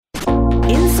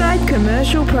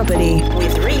Commercial Property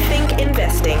with Rethink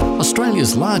Investing.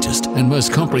 Australia's largest and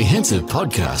most comprehensive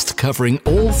podcast covering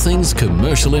all things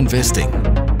commercial investing.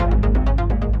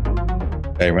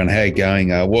 Hey everyone, how you going?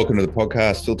 Welcome to the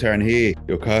podcast. Phil Tarrant here,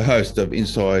 your co-host of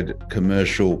Inside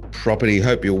Commercial Property.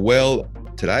 Hope you're well.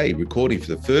 Today, recording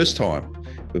for the first time.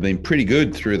 We've been pretty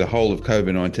good through the whole of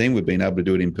COVID-19. We've been able to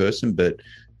do it in person, but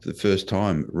for the first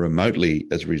time remotely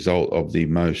as a result of the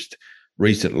most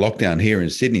recent lockdown here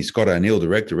in Sydney. Scott O'Neill,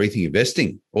 Director, Rethink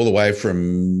Investing, all the way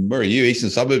from, where are you,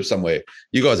 eastern suburbs somewhere?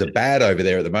 You guys are bad over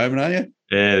there at the moment, aren't you?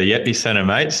 Yeah, the epicenter,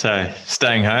 mate. So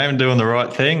staying home, doing the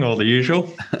right thing, all the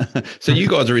usual. So you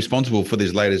guys are responsible for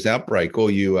this latest outbreak,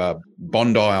 or you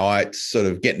Bondyites sort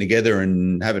of getting together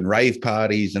and having rave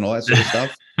parties and all that sort of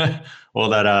stuff? Or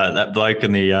that bloke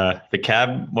in the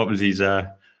cab, what was his,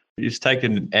 he was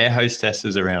taking air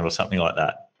hostesses around or something like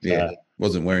that. Yeah,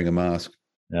 wasn't wearing a mask.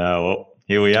 Well,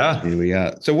 here we are. Here we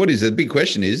are. So what is the big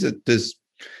question is that does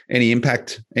any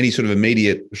impact, any sort of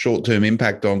immediate short-term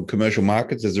impact on commercial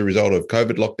markets as a result of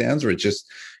COVID lockdowns, or it just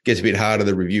gets a bit harder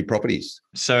to review properties?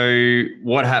 So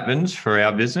what happens for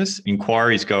our business?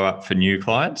 Inquiries go up for new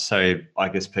clients. So I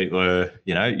guess people are,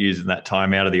 using that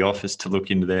time out of the office to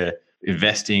look into their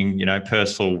investing,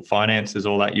 personal finances,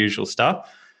 all that usual stuff.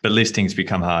 But listings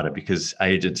become harder because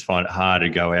agents find it harder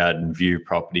to go out and view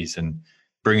properties and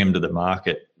bring them to the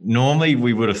market. Normally,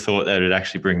 we would have thought that it would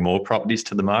actually bring more properties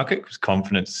to the market because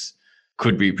confidence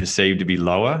could be perceived to be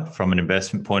lower from an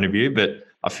investment point of view. But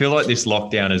I feel like this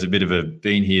lockdown is a bit of a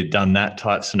been here, done that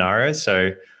type scenario.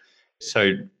 So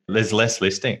there's less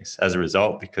listings as a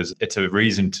result because it's a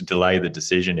reason to delay the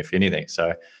decision, if anything.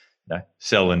 So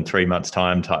sell in 3 months'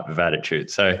 time type of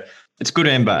attitude. So it's good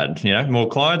and bad, more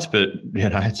clients, but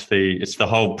it's the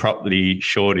whole property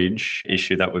shortage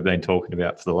issue that we've been talking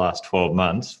about for the last 12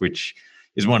 months, which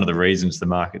is one of the reasons the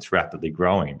market's rapidly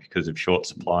growing because of short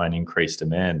supply and increased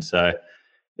demand. So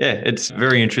it's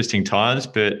very interesting times,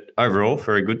 but overall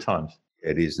very good times.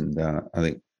 It is, and I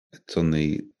think it's on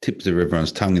the tips of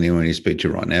everyone's tongue and when you speak to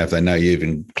right now. If they know you're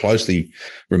even closely,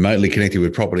 remotely connected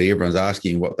with property, everyone's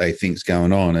asking what they think's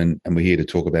going on. And we're here to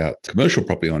talk about commercial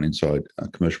property on Inside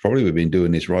Commercial Property. We've been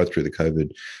doing this right through the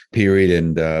COVID period,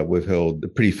 and we've held a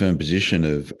pretty firm position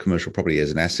of commercial property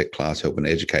as an asset class, helping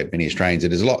to educate many Australians.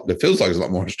 And it feels like there's a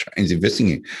lot more Australians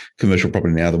investing in commercial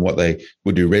property now than what they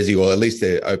would do resi, or at least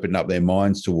they're opened up their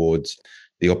minds towards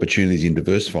the opportunities in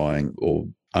diversifying or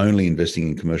only investing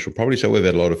in commercial property. So we've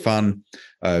had a lot of fun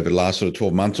over the last sort of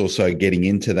 12 months or so getting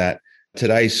into that.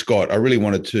 Today, Scott, I really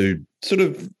wanted to sort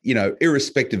of,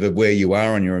 irrespective of where you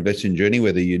are on your investing journey,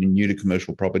 whether you're new to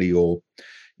commercial property or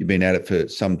you've been at it for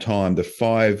some time, the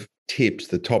 5 tips,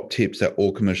 the top tips that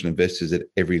all commercial investors at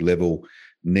every level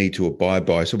need to abide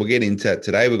by. So we'll get into that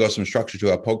today. We've got some structure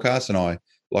to our podcast, and I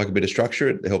like a bit of structure.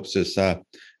 It helps us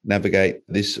navigate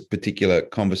this particular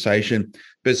conversation.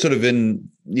 But sort of in,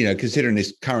 considering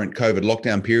this current COVID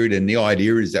lockdown period, and the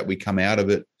idea is that we come out of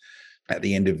it at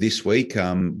the end of this week.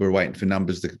 We're waiting for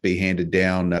numbers that could be handed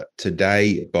down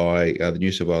today by the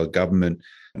New South Wales government.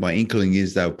 My inkling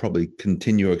is they'll probably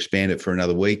continue to expand it for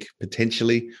another week,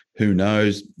 potentially. Who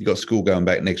knows? You've got school going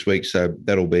back next week, so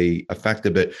that'll be a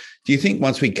factor. But do you think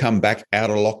once we come back out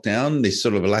of lockdown, this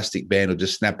sort of elastic band will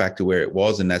just snap back to where it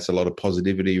was, and that's a lot of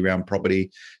positivity around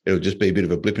property? It'll just be a bit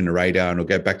of a blip in the radar and it'll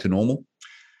go back to normal?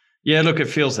 Yeah, look, it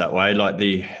feels that way. Like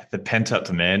the pent-up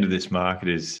demand of this market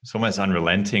it's almost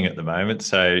unrelenting at the moment.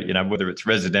 So, whether it's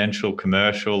residential,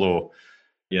 commercial, or,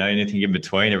 anything in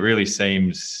between, it really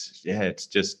seems, it's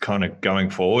just kind of going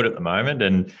forward at the moment.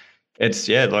 And it's,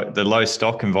 like the low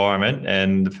stock environment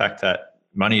and the fact that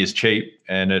money is cheap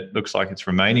and it looks like it's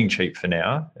remaining cheap for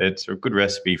now. It's a good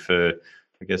recipe for,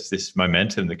 I guess, this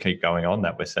momentum to keep going on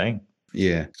that we're seeing.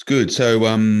 Yeah, it's good. So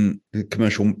the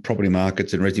commercial property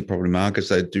markets and resi property markets,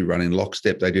 they do run in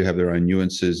lockstep. They do have their own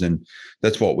nuances, and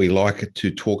that's what we like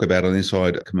to talk about on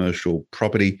Inside Commercial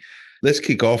Property. Let's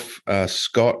kick off,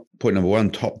 Scott. Point number 1,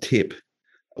 top tip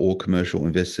all commercial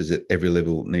investors at every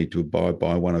level need to abide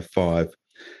by, 1 of 5,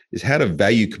 is how to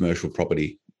value commercial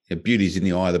property. Beauty's in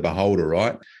the eye of the beholder,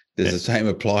 right? Does the same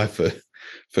apply for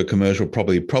commercial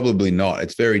property? Probably not.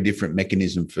 It's very different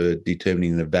mechanism for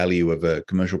determining the value of a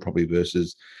commercial property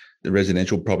versus the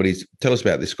residential properties. Tell us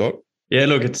about this, Scott. Yeah,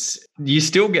 look, you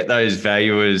still get those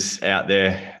valuers out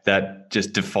there that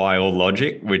just defy all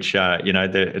logic, which,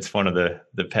 it's one of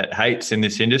the pet hates in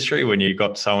this industry when you've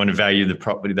got someone to value the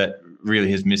property that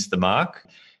really has missed the mark.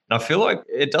 And I feel like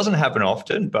it doesn't happen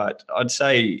often, but I'd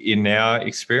say in our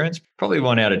experience, probably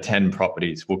 1 out of 10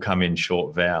 properties will come in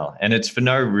short val. And it's for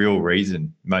no real reason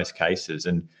in most cases.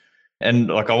 And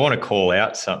like, I want to call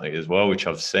out something as well, which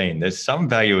I've seen. There's some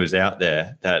valuers out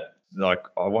there that like,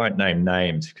 I won't name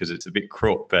names because it's a bit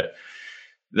crook, but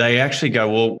they actually go,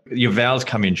 well, your vals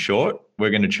come in short. We're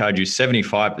going to charge you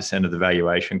 75% of the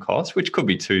valuation cost, which could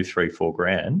be 2, 3, 4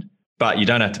 grand. But you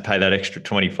don't have to pay that extra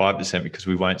 25% because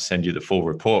we won't send you the full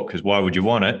report, because why would you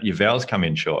want it? Your vals come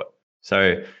in short.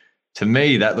 So to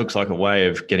me, that looks like a way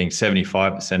of getting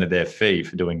 75% of their fee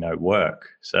for doing no work.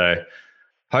 So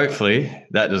hopefully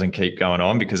that doesn't keep going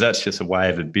on, because that's just a way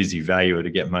of a busy valuer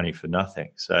to get money for nothing.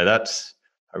 So that's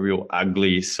a real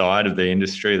ugly side of the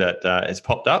industry that has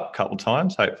popped up a couple of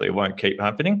times. Hopefully it won't keep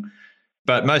happening.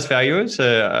 But most valuers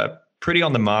are pretty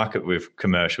on the market with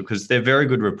commercial because they're very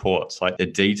good reports. Like, they're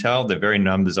detailed, they're very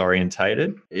numbers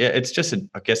orientated. Yeah, it's just,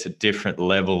 a different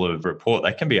level of report.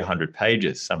 They can be 100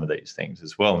 pages, some of these things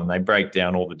as well. And they break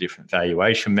down all the different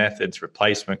valuation methods,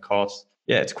 replacement costs.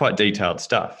 Yeah, it's quite detailed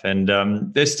stuff. And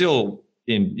they're still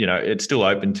it's still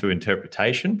open to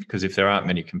interpretation, because if there aren't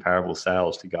many comparable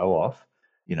sales to go off,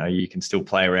 you can still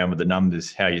play around with the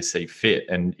numbers how you see fit.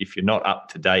 And if you're not up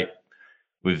to date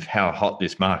with how hot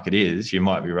this market is, you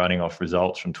might be running off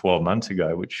results from 12 months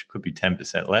ago, which could be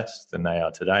 10% less than they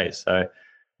are today. So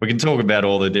we can talk about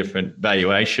all the different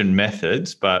valuation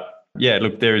methods, but yeah,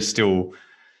 look, there is still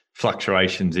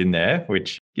fluctuations in there,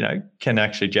 which, can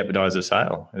actually jeopardize a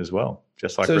sale as well,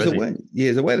 just like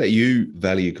resi. The way that you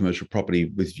value commercial property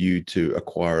with you to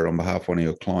acquire it on behalf of one of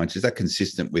your clients, is that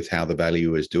consistent with how the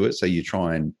valuers do it? So you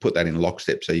try and put that in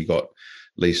lockstep, so you got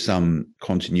at least some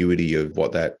continuity of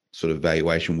what that sort of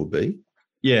valuation will be?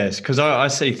 Yes, because I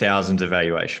see thousands of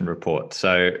valuation reports.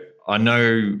 So I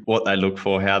know what they look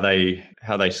for, how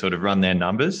they sort of run their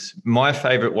numbers. My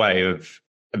favorite way of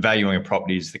valuing a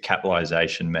property is the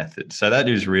capitalization method. So that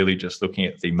is really just looking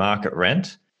at the market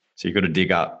rent. So you've got to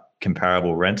dig up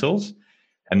comparable rentals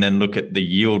and then look at the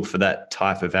yield for that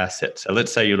type of asset. So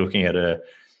let's say you're looking at a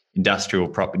industrial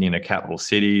property in a capital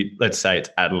city. Let's say it's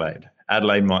Adelaide.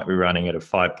 Adelaide might be running at a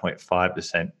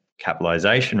 5.5%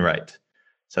 capitalization rate.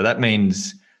 So that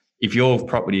means if your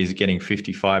property is getting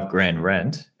 55 grand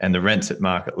rent and the rent's at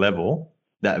market level,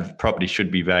 that property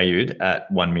should be valued at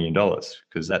 $1 million,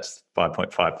 because that's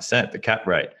 5.5%, the cap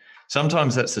rate.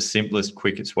 Sometimes that's the simplest,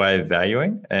 quickest way of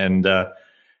valuing. And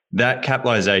that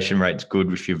capitalization rate's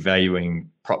good if you're valuing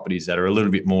properties that are a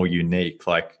little bit more unique,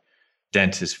 like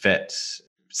dentists, vets,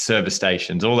 service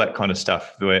stations, all that kind of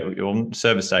stuff.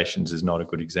 Service stations is not a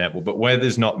good example, but where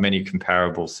there's not many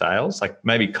comparable sales, like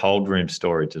maybe cold room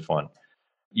storage is one.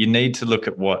 You need to look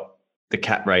at what the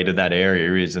cap rate of that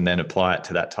area is and then apply it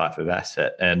to that type of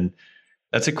asset. And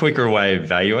that's a quicker way of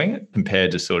valuing it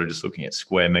compared to sort of just looking at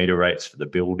square meter rates for the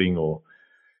building or,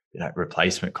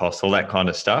 replacement costs, all that kind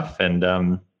of stuff.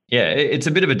 And it's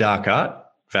a bit of a dark art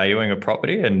valuing a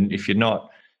property. And if you're not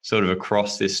sort of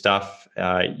across this stuff,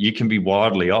 you can be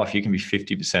wildly off. You can be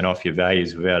 50% off your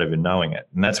values without even knowing it.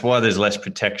 And that's why there's less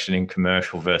protection in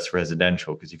commercial versus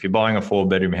residential. Because if you're buying a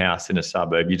 4-bedroom house in a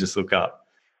suburb, you just look up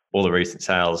all the recent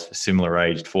sales for similar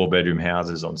aged 4-bedroom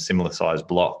houses on similar sized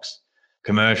blocks.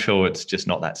 Commercial, it's just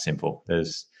not that simple.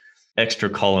 There's extra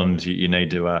columns you need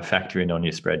to factor in on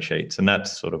your spreadsheets. And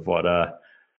that's sort of what a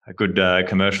good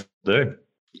commercial do.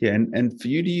 Yeah. And for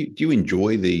you, do you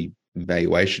enjoy the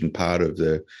valuation part of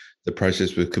the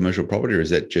process with commercial property, or is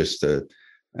that just an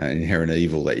inherent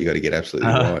evil that you got to get absolutely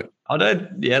right?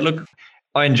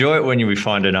 I enjoy it when you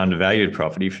find an undervalued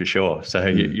property, for sure. So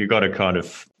you got to kind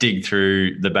of dig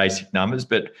through the basic numbers.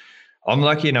 But I'm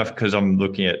lucky enough because I'm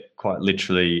looking at quite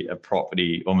literally a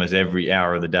property almost every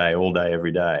hour of the day, all day,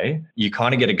 every day. You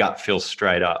kind of get a gut feel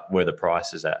straight up where the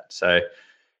price is at. So,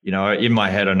 in my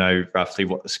head, I know roughly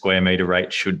what the square meter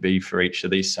rate should be for each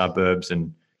of these suburbs.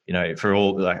 And, for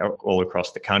all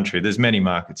across the country, there's many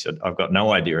markets that I've got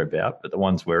no idea about, but the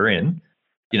ones we're in,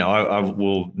 I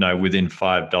will know within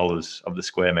 $5 of the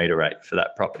square meter rate for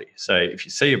that property. So if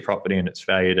you see a property and it's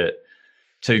valued at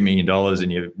 $2 million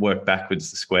and you work backwards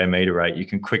the square meter rate, you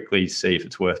can quickly see if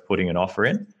it's worth putting an offer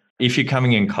in. If you're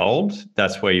coming in cold,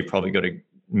 that's where you've probably got to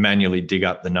manually dig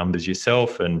up the numbers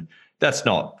yourself. And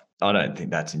I don't think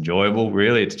that's enjoyable,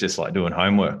 really. It's just like doing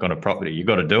homework on a property. You've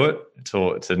got to do it.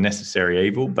 It's a necessary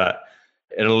evil, but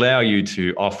it'll allow you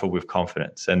to offer with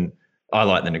confidence. And I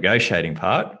like the negotiating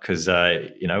part because,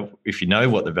 if you know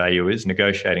what the value is,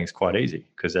 negotiating is quite easy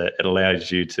because it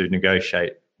allows you to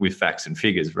negotiate with facts and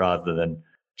figures rather than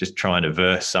just trying to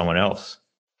verse someone else.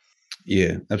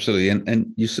 Yeah, absolutely.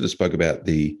 And you sort of spoke about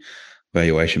the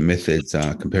valuation methods,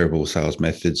 comparable sales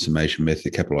methods, summation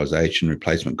method, capitalization,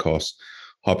 replacement costs,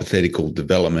 hypothetical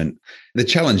development. The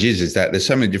challenge is that there's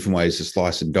so many different ways to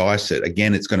slice and dice it.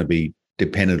 Again, it's going to be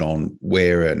dependent on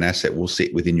where an asset will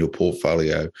sit within your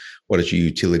portfolio, what its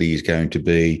utility is going to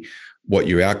be, what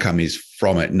your outcome is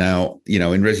from it. Now,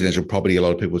 in residential property, a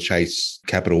lot of people chase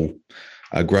capital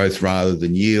growth rather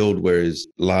than yield, whereas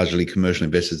largely commercial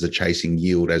investors are chasing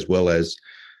yield as well as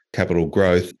capital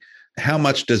growth. How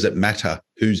much does it matter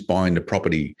who's buying the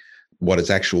property, what its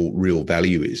actual real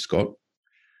value is, Scott?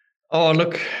 Oh,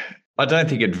 look, I don't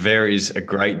think it varies a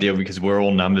great deal because we're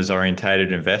all numbers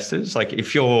orientated investors. Like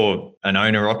if you're an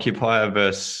owner occupier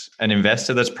versus an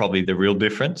investor, that's probably the real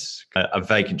difference. A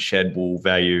vacant shed will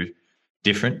value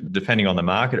different depending on the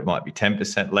market. It might be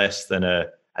 10% less than a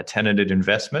tenanted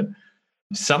investment.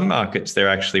 Some markets, they're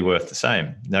actually worth the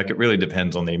same. Like it really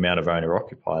depends on the amount of owner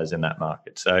occupiers in that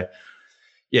market. So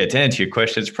yeah, to answer your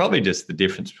question, it's probably just the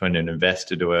difference between an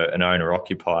investor to an owner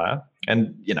occupier.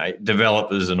 And,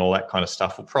 developers and all that kind of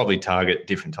stuff will probably target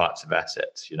different types of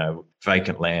assets,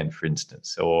 vacant land, for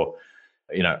instance, or,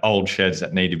 old sheds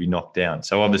that need to be knocked down.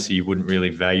 So obviously you wouldn't really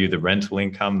value the rental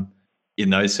income in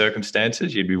those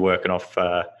circumstances. You'd be working off,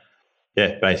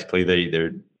 basically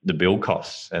the build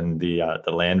costs and the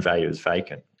land value is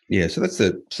vacant. Yeah, so that's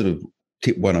the sort of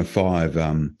tip 1 of 5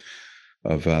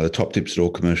 of the top tips that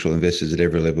all commercial investors at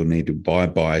every level need to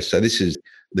abide by. So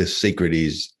the secret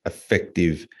is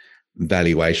effective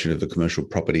valuation of the commercial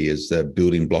property as the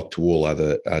building block to all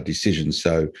other decisions.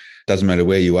 So it doesn't matter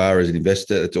where you are as an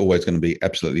investor, it's always going to be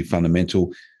absolutely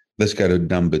fundamental. Let's go to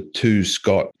number 2,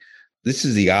 Scott. This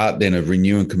is the art then of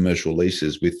renewing commercial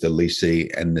leases with the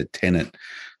lessee and the tenant.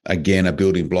 Again, a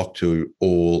building block to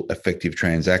all effective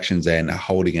transactions and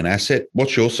holding an asset.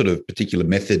 What's your sort of particular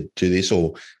method to this,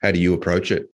 or how do you approach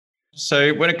it?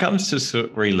 So when it comes to sort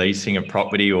of releasing a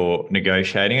property or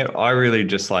negotiating it, I really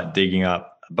just like digging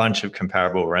up a bunch of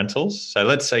comparable rentals. So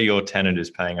let's say your tenant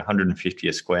is paying 150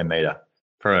 a square metre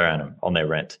per annum on their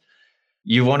rent.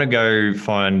 You want to go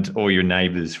find all your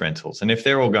neighbours' rentals. And if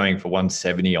they're all going for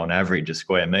 170 on average a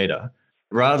square metre,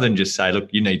 rather than just say, look,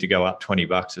 you need to go up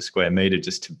 $20 a square metre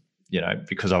just to,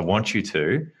 because I want you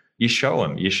to, you show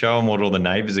them what all the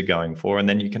neighbours are going for. And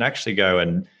then you can actually go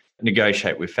and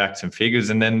negotiate with facts and figures.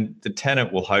 And then the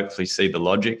tenant will hopefully see the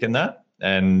logic in that.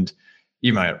 And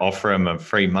you might offer them a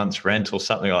 3 months rent or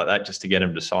something like that just to get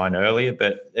them to sign earlier.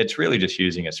 But it's really just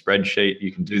using a spreadsheet.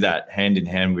 You can do that hand in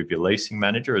hand with your leasing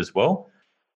manager as well.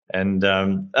 And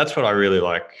that's what I really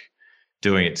like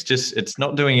doing. It's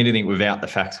not doing anything without the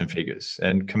facts and figures.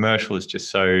 And commercial is just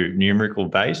so numerical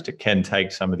based, it can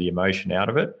take some of the emotion out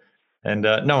of it. And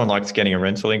no one likes getting a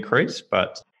rental increase,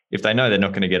 but if they know they're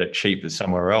not going to get it cheap as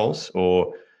somewhere else,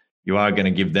 or you are going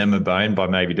to give them a bone by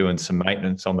maybe doing some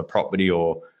maintenance on the property,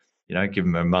 or give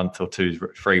them a month or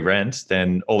 2 free rents,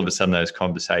 then all of a sudden those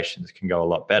conversations can go a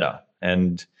lot better.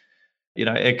 And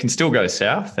it can still go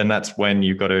south, and that's when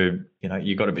you've got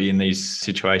to be in these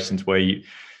situations where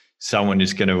someone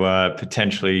is going to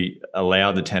potentially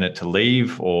allow the tenant to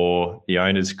leave, or the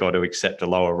owner's got to accept a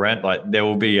lower rent. Like there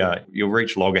will be you'll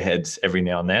reach loggerheads every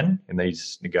now and then in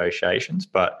these negotiations,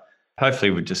 but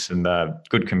hopefully with just some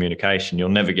good communication, you'll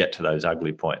never get to those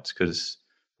ugly points because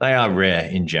they are rare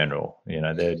in general.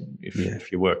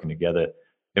 If you're working together,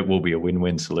 it will be a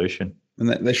win-win solution. And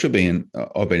there should be,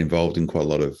 I've been involved in quite a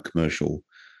lot of commercial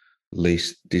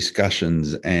lease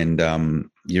discussions, and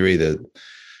you're either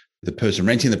the person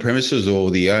renting the premises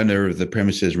or the owner of the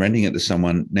premises renting it to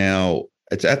someone. Now,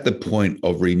 it's at the point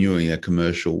of renewing a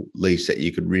commercial lease that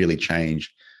you could really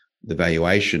change the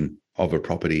valuation of a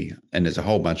property. And there's a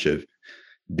whole bunch of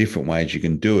different ways you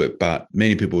can do it. But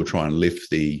many people will try and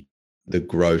lift the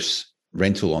gross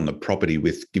rental on the property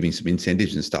with giving some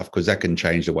incentives and stuff, because that can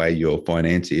change the way your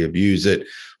financier views it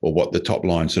or what the top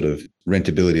line sort of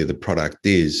rentability of the product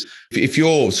is. If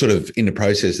you're sort of in the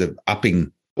process of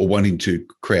upping or wanting to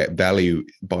create value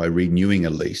by renewing a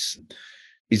lease,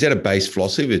 is that a base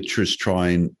philosophy to just try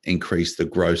and increase the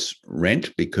gross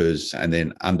rent and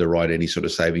then underwrite any sort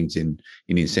of savings in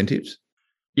incentives?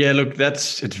 Yeah, look,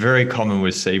 it's very common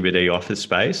with CBD office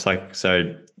space.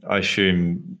 So I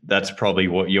assume that's probably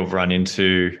what you've run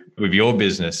into with your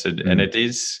business. And it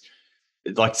is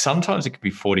like sometimes it could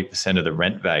be 40% of the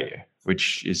rent value,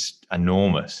 which is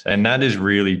enormous. And that is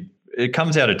really, it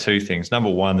comes out of 2 things. Number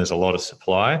one, there's a lot of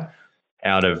supply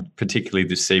out of particularly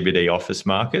the CBD office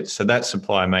market. So that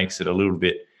supply makes it a little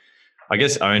bit, I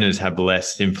guess owners have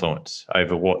less influence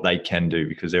over what they can do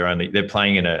because they're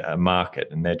playing in a market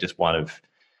and they're just one of,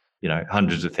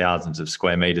 hundreds of thousands of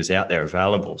square meters out there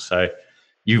available. So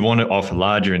you want to offer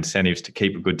larger incentives to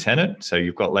keep a good tenant. So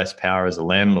you've got less power as a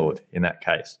landlord in that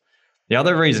case. The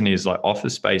other reason is like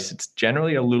office space, it's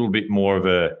generally a little bit more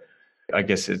of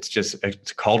it's a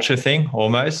culture thing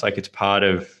almost. Like it's part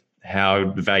of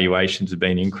how the valuations have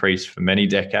been increased for many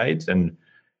decades. And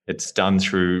It's done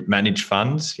through managed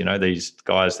funds. These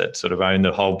guys that sort of own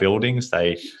the whole buildings,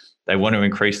 they want to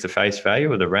increase the face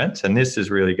value of the rent. And this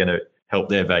is really going to help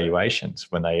their valuations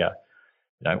when they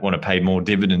want to pay more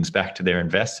dividends back to their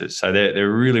investors. So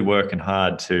they're really working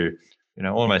hard to,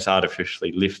 almost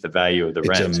artificially lift the value of the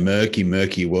rent. It's a murky,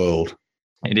 murky world.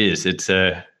 It is. It's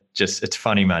it's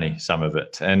funny money, some of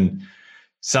it. And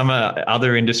some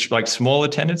other industry, like smaller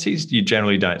tenancies, you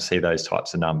generally don't see those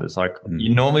types of numbers. Like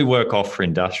you normally work off for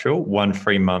industrial, 1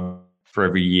 free month for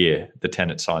every year the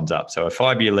tenant signs up. So a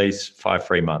 5-year lease, 5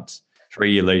 free months,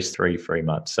 3-year lease, 3 free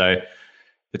months. So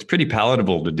it's pretty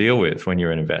palatable to deal with when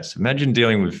you're an investor. Imagine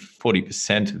dealing with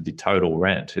 40% of the total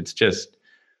rent. It's just,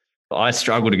 I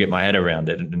struggle to get my head around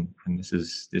it. And this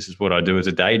is what I do as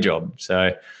a day job.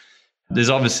 So there's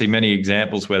obviously many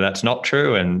examples where that's not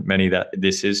true and many that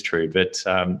this is true, but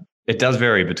it does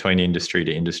vary between industry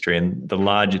to industry, and the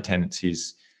larger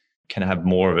tenancies can have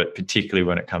more of it, particularly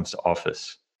when it comes to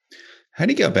office. How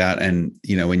do you go about, and,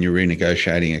 when you're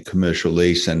renegotiating a commercial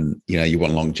lease and, you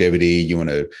want longevity, you want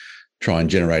to try and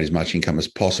generate as much income as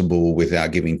possible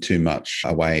without giving too much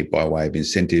away by way of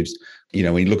incentives. When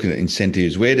you're looking at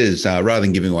incentives, where does, rather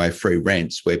than giving away free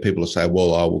rents, where people will say,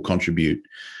 well, I will contribute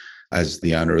as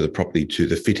the owner of the property to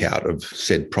the fit out of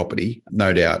said property,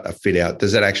 no doubt a fit out,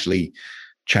 does that actually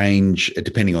change,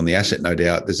 depending on the asset, no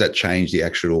doubt, does that change the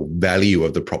actual value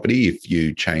of the property if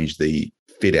you change the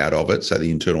fit out of it, so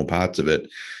the internal parts of it?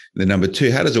 The number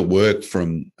two, how does it work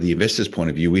from the investor's point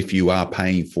of view if you are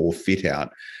paying for fit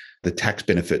out, the tax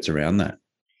benefits around that?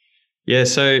 Yeah,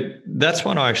 so that's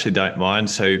one I actually don't mind.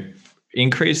 So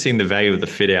increasing the value of the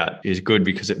fit out is good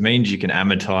because it means you can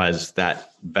amortize that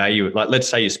value. Like, let's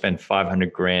say you spend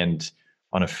 500 grand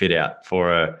on a fit out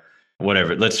for a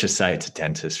whatever. Let's just say it's a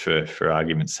dentist for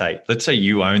argument's sake. Let's say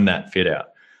you own that fit out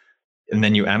and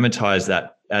then you amortize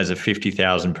that as a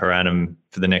 50,000 per annum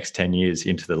for the next 10 years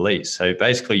into the lease. So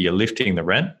basically you're lifting the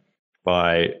rent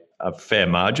by a fair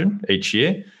margin each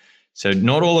year. So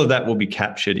not all of that will be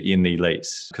captured in the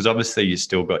lease because obviously you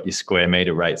still got your square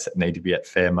meter rates that need to be at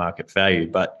fair market value,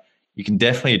 but you can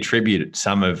definitely attribute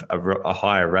some of a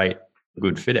higher rate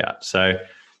good fit out. So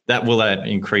that will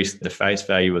increase the face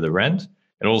value of the rent.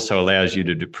 It also allows you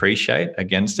to depreciate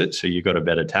against it. So you've got a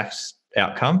better tax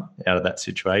outcome out of that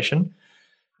situation.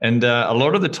 And a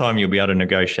lot of the time you'll be able to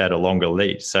negotiate a longer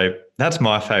lease. So that's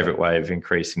my favorite way of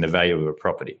increasing the value of a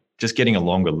property, just getting a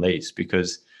longer lease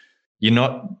because you're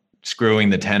not screwing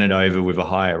the tenant over with a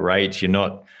higher rate. You're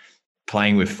not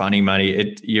playing with funny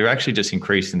money. You're actually just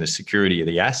increasing the security of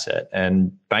the asset.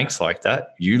 And banks like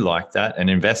that, you like that, and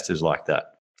investors like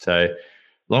that. So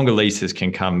longer leases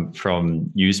can come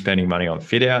from you spending money on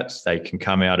fit outs. They can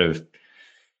come out of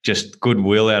just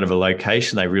goodwill out of a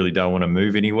location. They really don't want to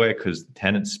move anywhere because the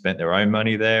tenants spent their own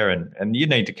money there. And you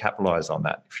need to capitalize on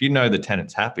that. If you know the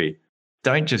tenant's happy,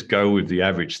 don't just go with the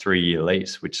average 3-year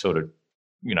lease, which sort of,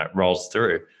 rolls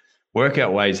through. Work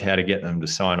out ways how to get them to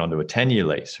sign onto a 10-year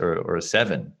lease or a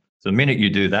 7. So the minute you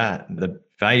do that, the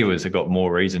valuers have got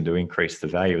more reason to increase the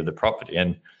value of the property.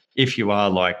 And if you are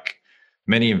like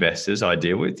many investors I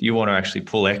deal with, you want to actually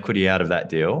pull equity out of that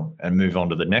deal and move on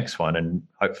to the next one and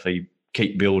hopefully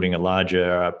keep building a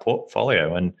larger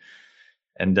portfolio.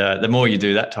 And the more you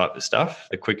do that type of stuff,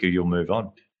 the quicker you'll move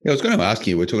on. Yeah, I was going to ask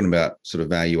you, we're talking about sort of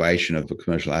valuation of a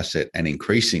commercial asset and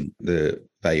increasing the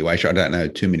valuation. I don't know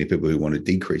too many people who want to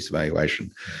decrease the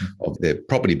valuation of their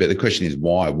property, but the question is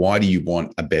why? Why do you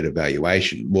want a better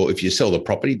valuation? Well, if you sell the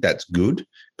property, that's good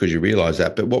because you realize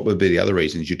that, but what would be the other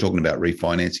reasons? You're talking about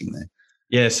refinancing there.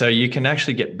 Yeah, so you can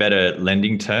actually get better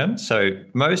lending terms. So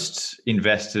most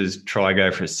investors try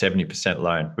go for a 70%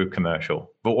 loan with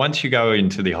commercial. But once you go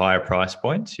into the higher price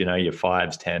points, your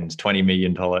 5s, 10s, $20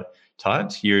 million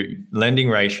types, your lending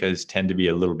ratios tend to be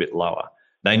a little bit lower.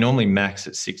 They normally max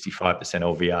at 65%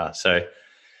 LVR. So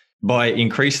by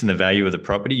increasing the value of the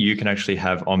property, you can actually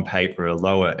have on paper a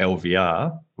lower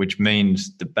LVR, which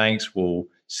means the banks will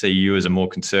see you as a more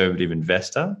conservative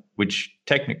investor, which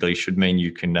technically should mean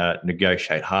you can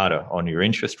negotiate harder on your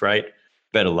interest rate,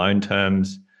 better loan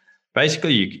terms.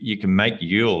 Basically, you can make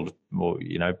yield more,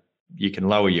 you can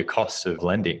lower your costs of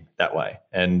lending that way.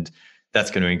 And that's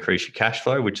going to increase your cash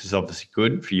flow, which is obviously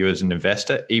good for you as an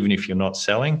investor, even if you're not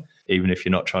selling, even if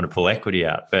you're not trying to pull equity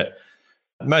out. But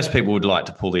most people would like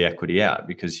to pull the equity out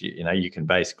because, you can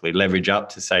basically leverage up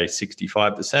to say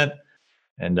 65%.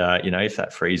 And, if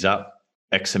that frees up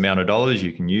X amount of dollars,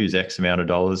 you can use X amount of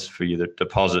dollars for your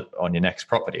deposit on your next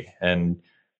property. And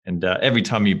every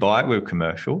time you buy it with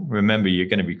commercial, remember, you're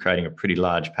going to be creating a pretty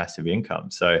large passive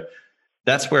income. So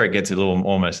that's where it gets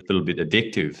almost a little bit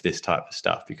addictive, this type of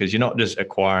stuff, because you're not just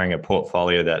acquiring a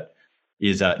portfolio that,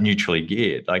 is neutrally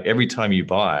geared. Like every time you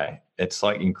buy, it's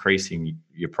like increasing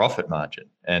your profit margin.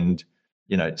 And,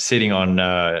 sitting on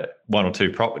one or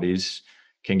two properties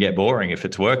can get boring if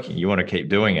it's working. You want to keep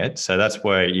doing it. So that's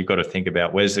where you've got to think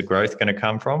about, where's the growth going to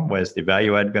come from? Where's the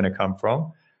value add going to come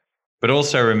from? But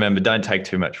also remember, don't take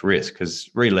too much risk, because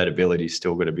relatability is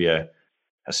still going to be a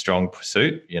strong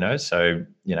pursuit, So,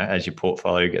 as your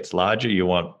portfolio gets larger, you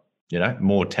want,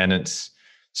 more tenants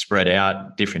spread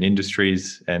out, different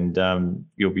industries, and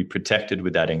you'll be protected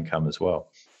with that income as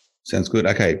well. Sounds good.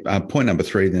 Okay. Point number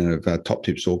 3 then of top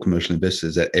tips all commercial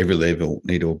investors at every level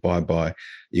need to abide by.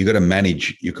 You've got to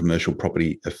manage your commercial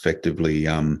property effectively.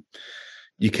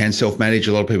 You can self-manage.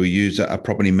 A lot of people use a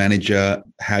property manager.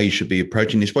 How you should be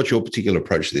approaching this. What's your particular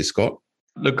approach to this, Scott?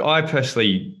 Look, I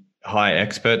personally hire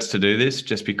experts to do this,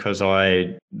 just because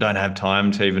I don't have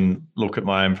time to even look at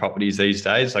my own properties these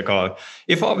days. Like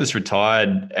if I was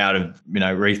retired out of,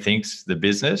 Rethink's the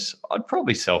business, I'd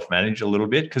probably self-manage a little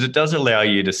bit, because it does allow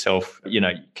you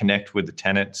to connect with the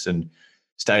tenants and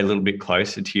stay a little bit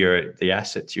closer to the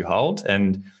assets you hold.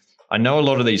 And I know a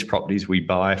lot of these properties we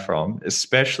buy from,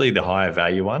 especially the higher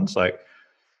value ones, like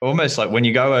almost like when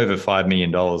you go over $5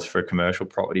 million for a commercial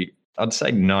property, I'd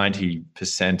say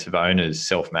 90% of owners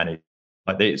self-manage.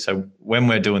 So when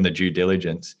we're doing the due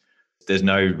diligence, there's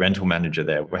no rental manager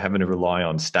there. We're having to rely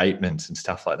on statements and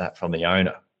stuff like that from the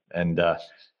owner. And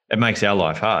it makes our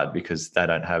life hard, because they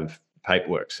don't have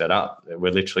paperwork set up.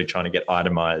 We're literally trying to get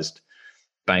itemized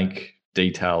bank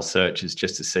detail searches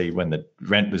just to see when the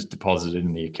rent was deposited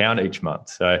in the account each month.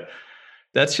 So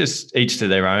that's just each to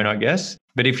their own, I guess.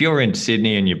 But if you're in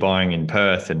Sydney and you're buying in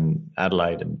Perth and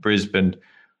Adelaide and Brisbane,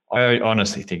 I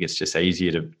honestly think it's just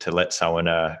easier to let someone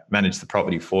manage the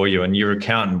property for you, and your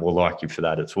accountant will like you for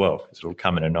that as well, because it'll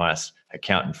come in a nice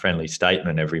accountant-friendly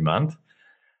statement every month.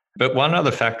 But one other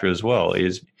factor as well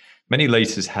is many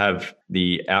leases have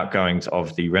the outgoings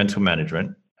of the rental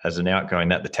management as an outgoing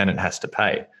that the tenant has to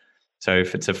pay. So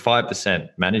if it's a 5%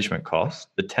 management cost,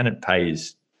 the tenant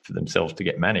pays for themselves to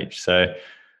get managed. So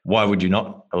why would you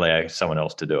not allow someone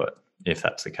else to do it if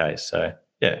that's the case? So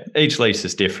yeah, each lease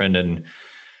is different. And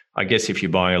I guess if you're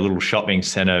buying a little shopping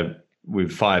centre with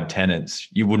 5 tenants,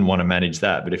 you wouldn't want to manage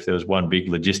that. But if there was one big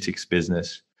logistics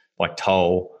business like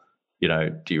Toll,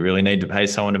 do you really need to pay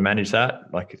someone to manage that?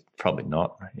 Like, probably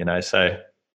not, so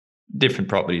different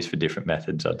properties for different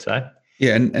methods, I'd say.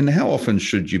 Yeah, and how often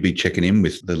should you be checking in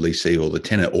with the lessee or the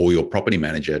tenant or your property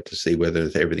manager to see whether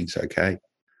everything's okay?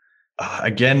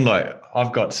 Again, like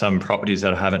I've got some properties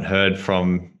that I haven't heard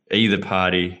from either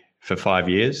party for 5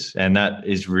 years, and that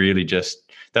is really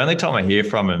just the only time I hear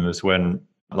from them is when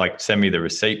send me the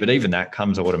receipt, but even that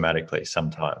comes automatically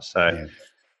sometimes. So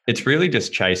It's really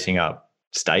just chasing up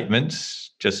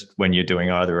statements just when you're doing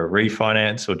either a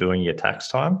refinance or doing your tax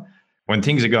time. When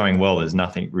things are going well, there's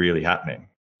nothing really happening,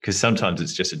 because sometimes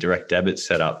it's just a direct debit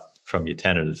set up from your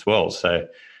tenant as well. So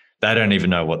they don't even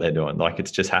know what they're doing. Like,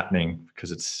 it's just happening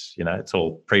because it's, it's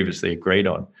all previously agreed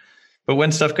on. But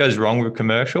when stuff goes wrong with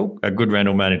commercial, a good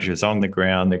rental manager is on the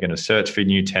ground. They're going to search for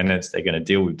new tenants. They're going to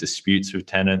deal with disputes with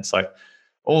tenants. Like,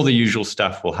 all the usual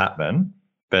stuff will happen.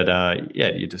 But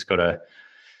you just got to,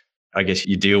 I guess,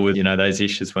 you deal with, those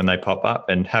issues when they pop up,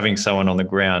 and having someone on the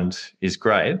ground is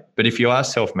great. But if you are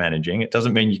self-managing, it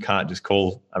doesn't mean you can't just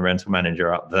call a rental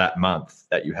manager up that month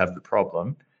that you have the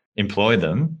problem, employ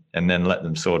them, and then let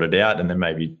them sort it out, and then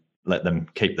maybe let them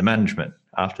keep the management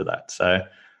after that. So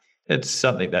it's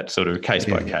something that's sort of case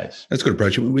by case. That's a good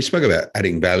approach. We spoke about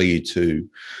adding value to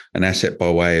an asset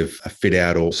by way of a fit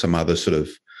out or some other sort of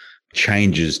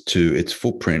changes to its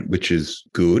footprint, which is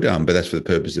good, but that's for the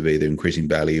purpose of either increasing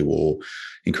value or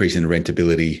increasing the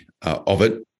rentability of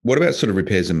it. What about sort of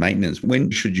repairs and maintenance? When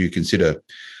should you consider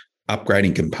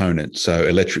upgrading components? So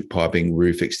electric piping,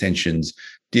 roof extensions.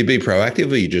 Do you be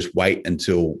proactive, or you just wait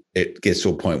until it gets to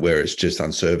a point where it's just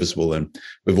unserviceable? And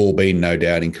we've all been, no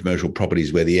doubt, in commercial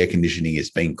properties where the air conditioning has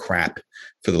been crap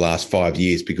for the last 5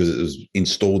 years because it was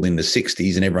installed in the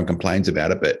 60s and everyone complains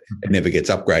about it, but it never gets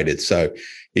upgraded. So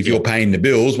if you're paying the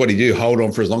bills, what do? Hold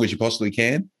on for as long as you possibly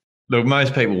can? Look,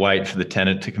 most people wait for the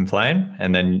tenant to complain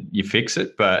and then you fix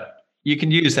it, but you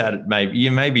can use that.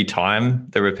 Maybe time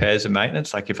the repairs and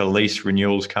maintenance. Like if a lease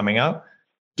renewal is coming up,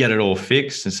 get it all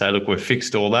fixed and say, look, we've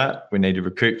fixed all that. We need to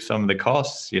recoup some of the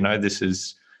costs. This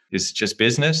is just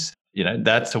business.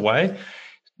 That's a way.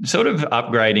 Sort of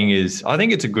upgrading is, I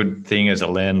think it's a good thing as a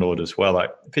landlord as well, like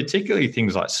particularly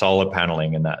things like solar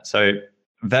paneling and that. So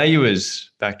valuers,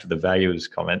 back to the valuers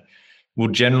comment, will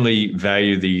generally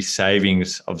value the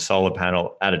savings of solar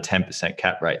panel at a 10%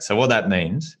 cap rate. So what that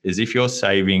means is if you're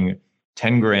saving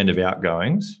 10 grand of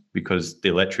outgoings because the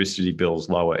electricity bill's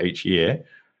lower each year,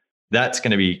 that's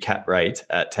going to be cap rate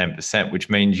at 10%, which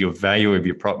means your value of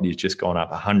your property has just gone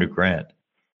up 100 grand.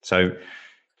 So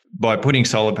by putting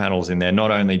solar panels in there,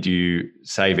 not only do you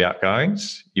save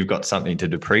outgoings, you've got something to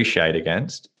depreciate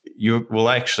against. You will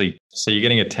actually, so you're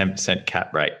getting a 10%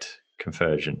 cap rate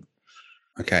conversion.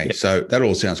 Okay, so that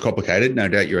all sounds complicated. No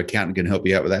doubt your accountant can help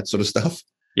you out with that sort of stuff.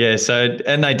 Yeah, so,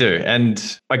 and they do.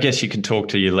 And I guess you can talk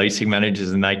to your leasing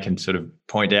managers and they can sort of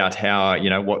point out how,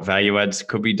 what value adds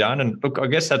could be done. And look, I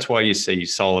guess that's why you see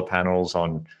solar panels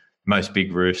on most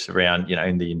big roofs around,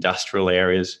 in the industrial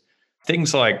areas.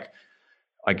 Things like,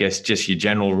 I guess, just your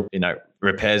general,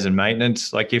 repairs and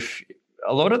maintenance. Like if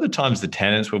a lot of the times the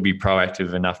tenants will be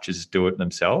proactive enough to just do it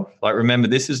themselves. Like, remember,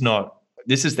 this is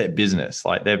their business.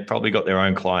 Like they've probably got their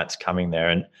own clients coming there.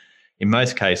 And in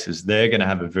most cases, they're going to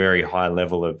have a very high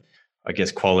level of, I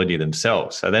guess, quality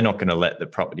themselves. So they're not going to let the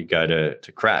property go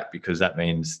to crap because that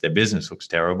means their business looks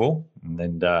terrible. And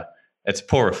then it's a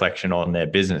poor reflection on their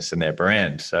business and their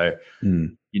brand. So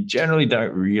you generally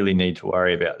don't really need to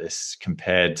worry about this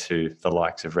compared to the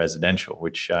likes of residential,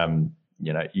 which,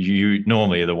 you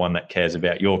normally are the one that cares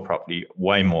about your property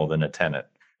way more than a tenant.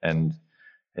 And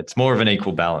it's more of an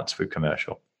equal balance with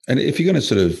commercial. And if you're going to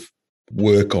sort of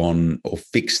work on or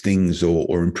fix things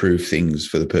or improve things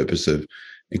for the purpose of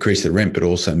increase the rent, but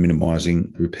also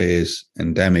minimizing repairs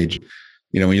and damage.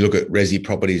 When you look at resi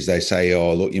properties, they say,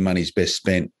 oh, look, your money's best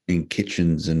spent in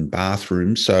kitchens and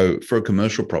bathrooms. So for a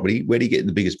commercial property, where do you get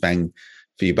the biggest bang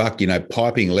for your buck?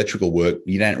 Piping, electrical work,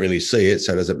 you don't really see it.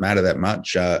 So does it matter that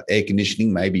much? Air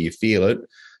conditioning, maybe you feel it.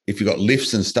 If you've got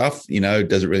lifts and stuff,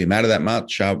 does it really matter that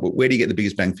much? Where do you get the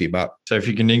biggest bang for your buck? So if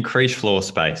you can increase floor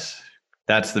space,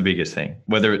 that's the biggest thing,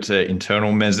 whether it's an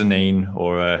internal mezzanine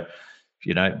or a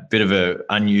bit of a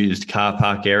unused car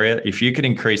park area. If you could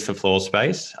increase the floor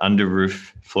space, under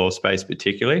roof floor space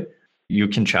particularly, you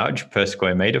can charge per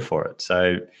square meter for it.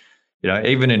 So,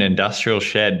 even an industrial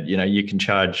shed, you can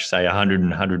charge, say, 100 and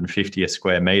 150 a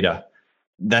square meter.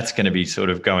 That's going to be sort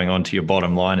of going on to your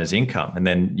bottom line as income. And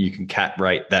then you can cap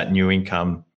rate that new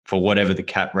income for whatever the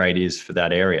cap rate is for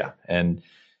that area. And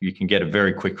you can get a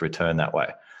very quick return that way.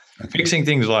 Okay. Fixing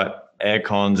things like air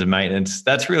cons and maintenance,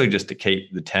 that's really just to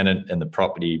keep the tenant and the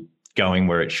property going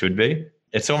where it should be.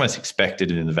 It's almost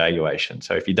expected in the valuation.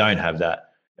 So if you don't have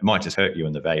that, it might just hurt you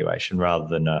in the valuation rather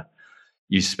than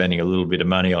you spending a little bit of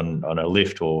money on a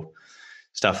lift or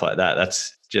stuff like that.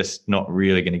 That's just not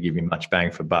really going to give you much bang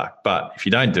for buck. But if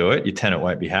you don't do it, your tenant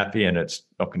won't be happy and it's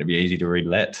not going to be easy to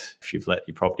relet if you've let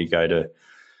your property go to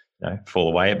fall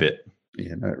away a bit.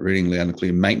 Yeah, no, reading loud and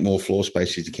clear, make more floor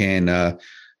space as you can.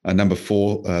 Number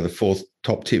 4, the fourth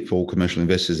top tip for all commercial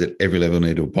investors at every level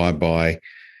need to abide by: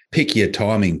 pick your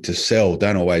timing to sell.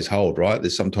 Don't always hold, right?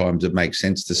 There's sometimes it makes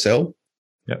sense to sell.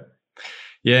 Yep.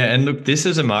 Yeah. And look, this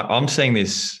is I'm seeing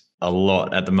this a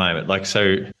lot at the moment. Like,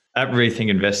 so at Rethink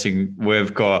Investing,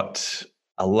 we've got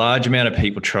a large amount of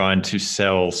people trying to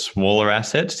sell smaller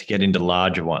assets to get into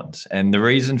larger ones. And the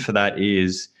reason for that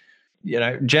is,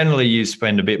 generally you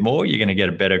spend a bit more, you're going to get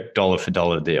a better dollar for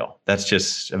dollar deal. That's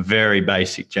just a very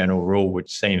basic general rule,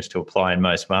 which seems to apply in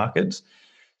most markets.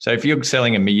 So if you're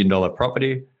selling $1 million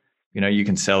property, you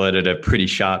can sell it at a pretty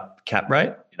sharp cap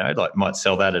rate, like might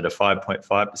sell that at a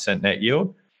 5.5% net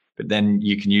yield, but then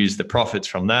you can use the profits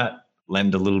from that,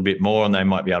 lend a little bit more, and they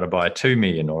might be able to buy a $2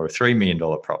 million or a $3 million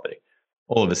property.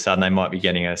 All of a sudden they might be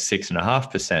getting a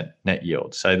 6.5% net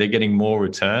yield. So they're getting more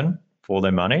return for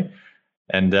their money.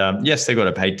 And yes, they've got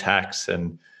to pay tax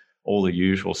and all the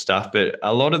usual stuff. But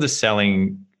a lot of the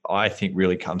selling, I think,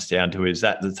 really comes down to, is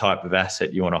that the type of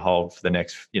asset you want to hold for the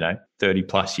next, 30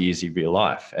 plus years of your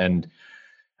life? And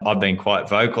I've been quite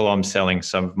vocal. I'm selling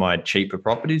some of my cheaper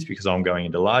properties because I'm going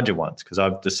into larger ones, because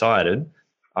I've decided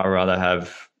I'd rather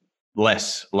have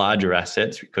less larger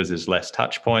assets because there's less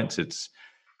touch points. It's,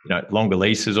 longer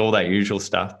leases, all that usual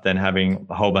stuff, than having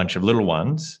a whole bunch of little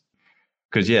ones.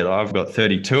 Because, I've got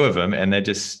 32 of them and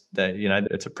it's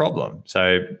a problem.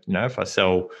 So, if I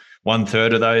sell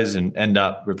 1/3 of those and end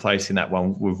up replacing that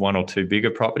one with 1 or 2 bigger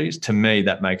properties, to me,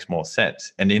 that makes more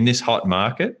sense. And in this hot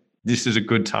market, this is a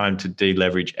good time to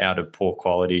deleverage out of poor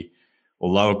quality or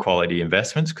lower quality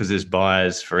investments, because there's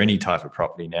buyers for any type of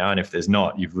property now. And if there's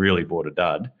not, you've really bought a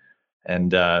dud.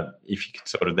 And if you can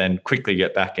sort of then quickly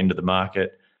get back into the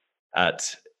market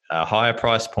at a higher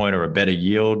price point or a better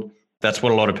yield, that's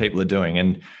what a lot of people are doing.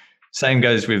 And same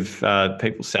goes with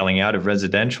people selling out of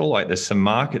residential. Like, there's some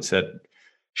markets that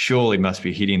surely must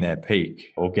be hitting their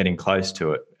peak or getting close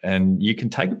to it. And you can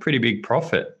take a pretty big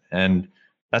profit, and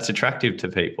that's attractive to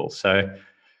people. So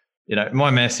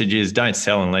My message is don't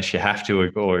sell unless you have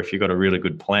to, or if you've got a really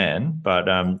good plan. But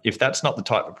if that's not the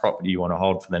type of property you want to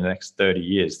hold for the next 30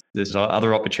 years, there's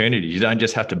other opportunities. You don't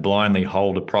just have to blindly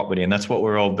hold a property. And that's what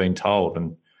we're all being told.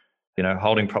 And,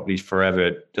 holding properties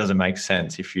forever doesn't make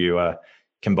sense if you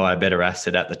can buy a better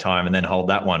asset at the time and then hold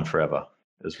that one forever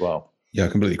as well. Yeah, I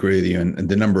completely agree with you. And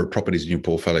the number of properties in your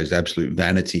portfolio is absolute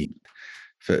vanity.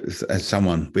 As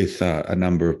someone with a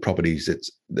number of properties,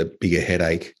 it's the bigger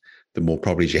headache, the more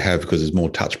properties you have, because there's more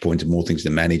touch points and more things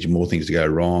to manage and more things to go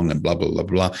wrong and blah, blah, blah,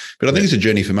 blah. But I think it's a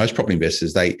journey for most property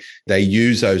investors. They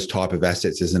use those type of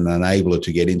assets as an enabler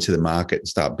to get into the market and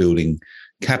start building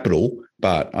capital.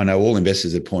 But I know all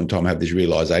investors at a point in time have this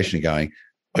realization of going,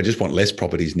 I just want less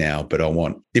properties now, but I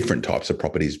want different types of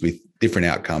properties with different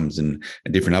outcomes and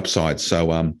different upsides.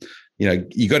 So,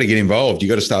 you got to get involved. You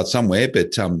got to start somewhere.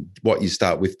 But what you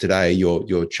start with today,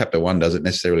 your chapter 1 doesn't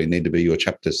necessarily need to be your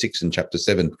chapter 6 and chapter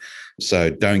 7. So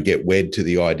don't get wed to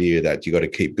the idea that you got to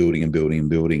keep building and building and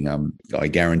building. I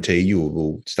guarantee you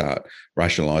will start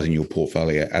rationalizing your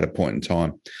portfolio at a point in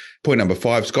time. Point number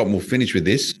 5, Scott, and we'll finish with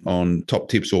this on top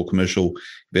tips all commercial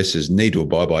investors need to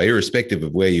abide by, irrespective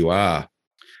of where you are.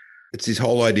 It's this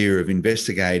whole idea of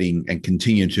investigating and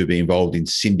continue to be involved in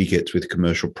syndicates with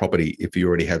commercial property if you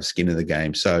already have skin in the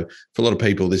game. So for a lot of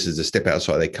people, this is a step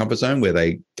outside their comfort zone where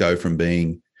they go from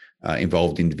being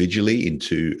involved individually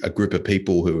into a group of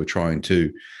people who are trying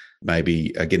to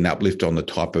maybe get an uplift on the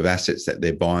type of assets that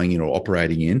they're buying in or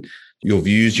operating in. Your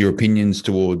views, your opinions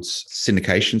towards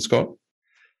syndication, Scott?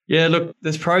 Yeah, look,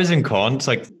 there's pros and cons.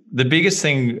 Like the biggest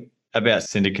thing about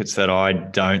syndicates that I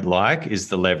don't like is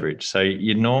the leverage. So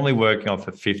you're normally working off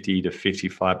a 50 to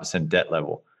 55% debt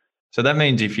level. So that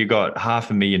means if you got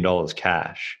 $500,000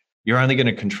 cash, you're only going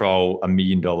to control $1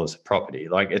 million of property.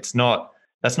 Like that's not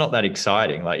that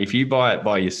exciting. Like if you buy it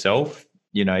by yourself,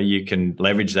 you can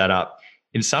leverage that up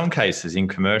in some cases in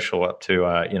commercial up to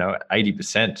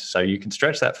 80%. So you can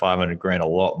stretch that $500,000 a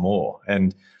lot more.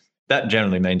 And that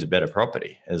generally means a better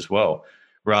property as well,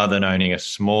 rather than owning a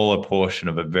smaller portion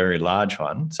of a very large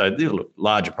one. So the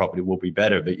larger property will be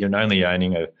better, but you're only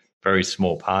owning a very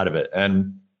small part of it.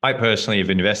 And I personally have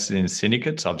invested in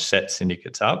syndicates. I've set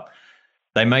syndicates up.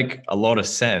 They make a lot of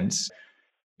sense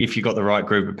if you've got the right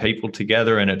group of people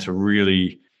together and it's a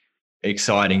really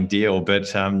exciting deal. But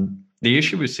the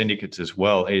issue with syndicates as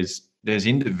well is there's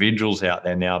individuals out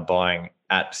there now buying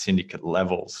at syndicate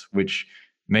levels, which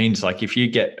means like if you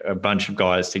get a bunch of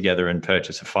guys together and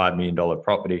purchase a $5 million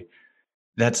property,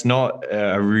 that's not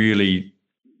a really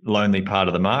lonely part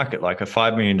of the market. Like a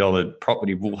 $5 million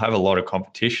property will have a lot of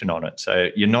competition on it. So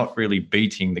you're not really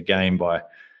beating the game by,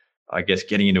 I guess,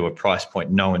 getting into a price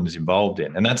point no one's involved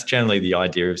in. And that's generally the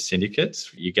idea of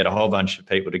syndicates. You get a whole bunch of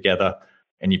people together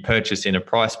and you purchase in a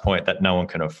price point that no one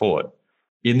can afford.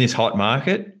 In this hot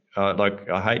market,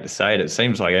 I hate to say it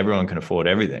seems like everyone can afford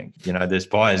everything. There's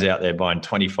buyers out there buying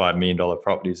 $25 million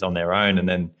properties on their own. And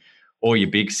then all your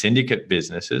big syndicate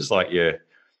businesses, like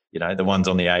the ones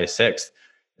on the ASX,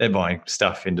 they're buying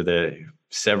stuff into the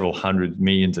several hundred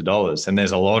millions of dollars. And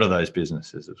there's a lot of those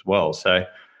businesses as well. So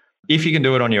if you can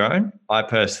do it on your own, I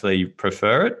personally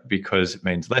prefer it because it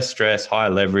means less stress, higher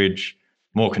leverage,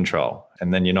 more control.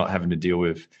 And then you're not having to deal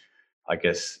with, I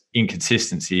guess,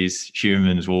 inconsistencies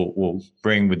humans will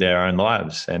bring with their own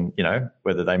lives. And,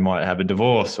 whether they might have a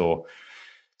divorce or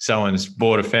someone's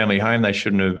bought a family home they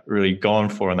shouldn't have really gone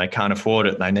for and they can't afford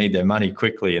it and they need their money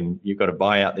quickly and you've got to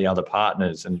buy out the other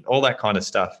partners and all that kind of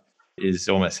stuff is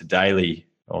almost a daily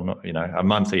or not, a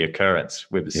monthly occurrence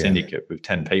with a syndicate with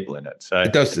 10 people in it. So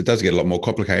it does get a lot more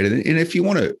complicated. And if you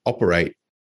want to operate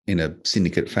in a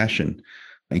syndicate fashion,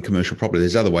 in commercial property,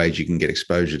 there's other ways you can get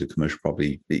exposure to commercial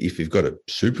property. If you've got a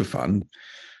super fund,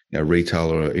 retail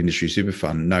or industry super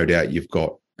fund, no doubt you've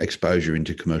got exposure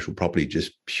into commercial property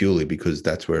just purely because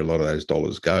that's where a lot of those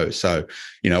dollars go. So,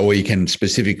 or you can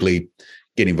specifically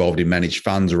get involved in managed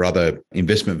funds or other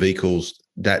investment vehicles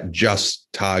that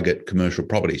just target commercial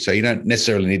property. So you don't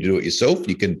necessarily need to do it yourself.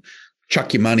 You can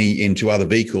chuck your money into other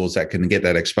vehicles that can get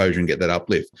that exposure and get that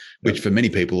uplift, which for many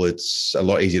people, it's a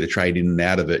lot easier to trade in and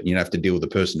out of it. You don't have to deal with the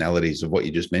personalities of what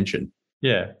you just mentioned.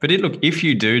 Yeah. But look, if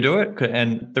you do it,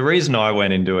 and the reason I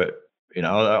went into it,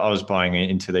 I was buying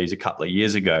into these a couple of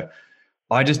years ago.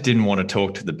 I just didn't want to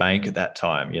talk to the bank at that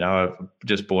time. I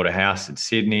just bought a house in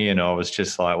Sydney and I was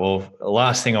just like, well, the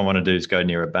last thing I want to do is go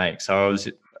near a bank. So I was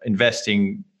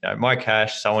investing my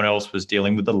cash, someone else was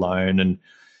dealing with the loan, and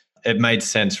it made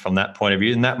sense from that point of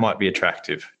view, and that might be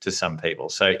attractive to some people.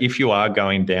 So if you are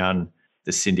going down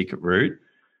the syndicate route,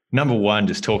 number one,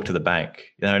 just talk to the bank.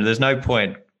 There's no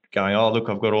point going, oh, look,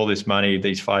 I've got all this money,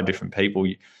 these 5 different people.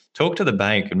 talk to the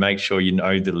bank and make sure you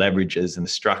know the leverages and the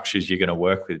structures you're going to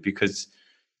work with, because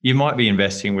you might be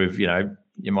investing with,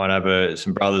 you might have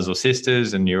some brothers or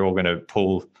sisters and you're all going to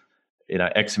pull,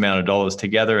 X amount of dollars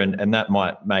together, and that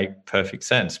might make perfect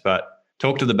sense. But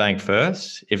talk to the bank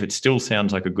first. If it still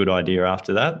sounds like a good idea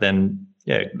after that, then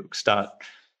start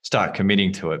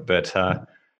committing to it. But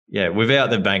without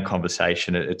the bank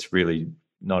conversation, it's really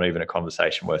not even a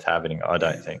conversation worth having, I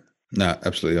don't think. No,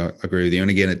 absolutely. I agree with you. And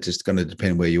again, it's just going to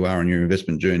depend where you are on your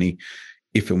investment journey,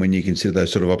 if and when you consider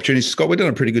those sort of opportunities. Scott, we've done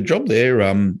a pretty good job there.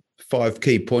 5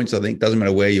 key points, I think. Doesn't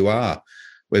matter where you are,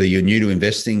 whether you're new to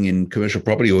investing in commercial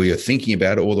property or you're thinking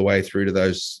about it, all the way through to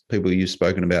those people you've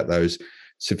spoken about, those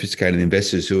sophisticated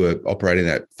investors who are operating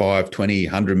at $5, $20,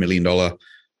 $100 million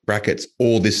brackets.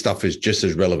 All this stuff is just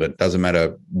as relevant. Doesn't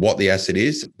matter what the asset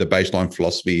is. The baseline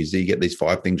philosophy is you get these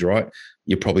 5 things right,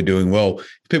 you're probably doing well.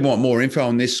 If people want more info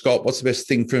on this, Scott, what's the best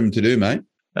thing for them to do, mate?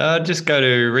 Just go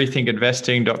to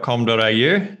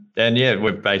rethinkinvesting.com.au. And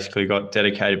we've basically got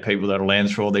dedicated people that'll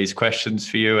answer all these questions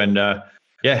for you. And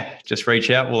just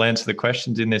reach out. We'll answer the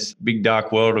questions in this big,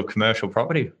 dark world of commercial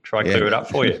property. Try clear it up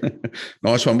for you.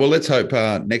 Nice one. Well, let's hope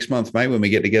next month, mate, when we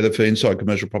get together for Inside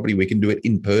Commercial Property, we can do it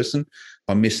in person.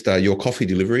 I missed your coffee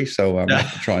delivery, so I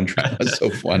have to try and track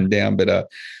myself one down. But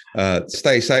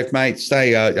stay safe, mate.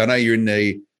 I know you're in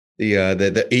the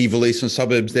evil eastern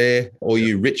suburbs there. All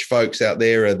you rich folks out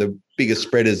there are the biggest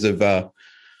spreaders of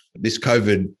this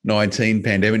COVID-19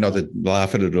 pandemic. Not to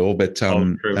laugh at it at all, but I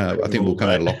think we'll come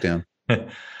out of lockdown.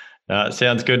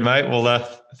 Sounds good, mate. Well,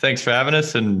 thanks for having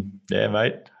us, and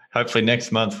mate, hopefully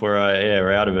next month we're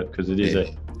out of it, because it is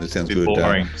that sounds a bit good.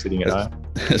 Boring sitting at home.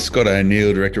 Scott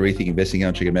O'Neill, Director of Rethink Investing. Go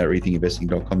and check him out,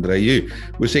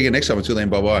 rethinkinvesting.com.au. We'll see you next time. Until then,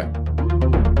 bye-bye.